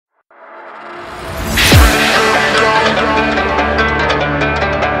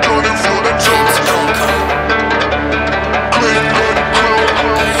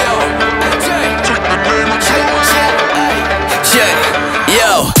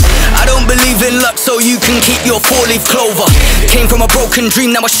Moving luck so you can keep your four-leaf clover. Came from a broken dream,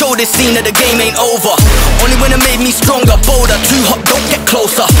 now I show this scene that the game ain't over. Only when it made me stronger, bolder. Too hot, don't get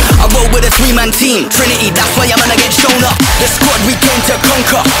closer. I roll with a three-man team, Trinity, that's why I'm gonna get shown up. The squad we came to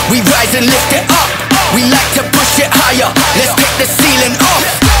conquer, we rise and lift it up. We like to push it higher, let's take the ceiling off.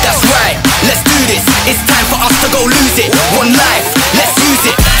 That's right, let's do this. It's time for us to go lose it. One life, let's use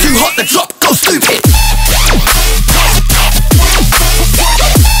it. Too hot to drop, go stupid.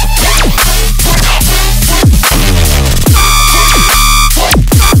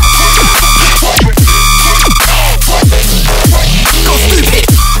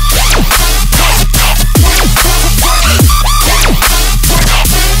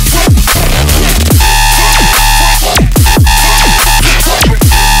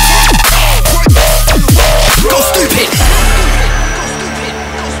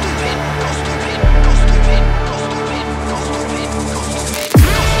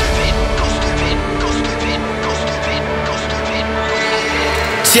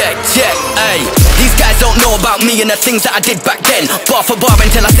 Check, check, ayy. These guys don't know about me and the things that I did back then. Bar for bar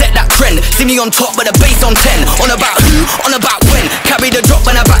until I set that trend. See me on top with a bass on 10. On about who, on about when. Carry the drop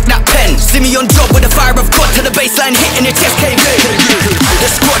when I back that pen. See me on job with the fire of God to the baseline hitting your chest cave in. The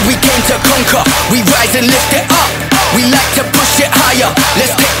squad we came to conquer, we rise and lift it up. We like to push it higher,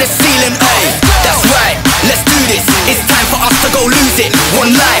 let's take the ceiling, ayy. That's right, let's do this. It's time for us to go lose it.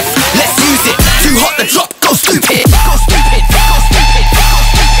 One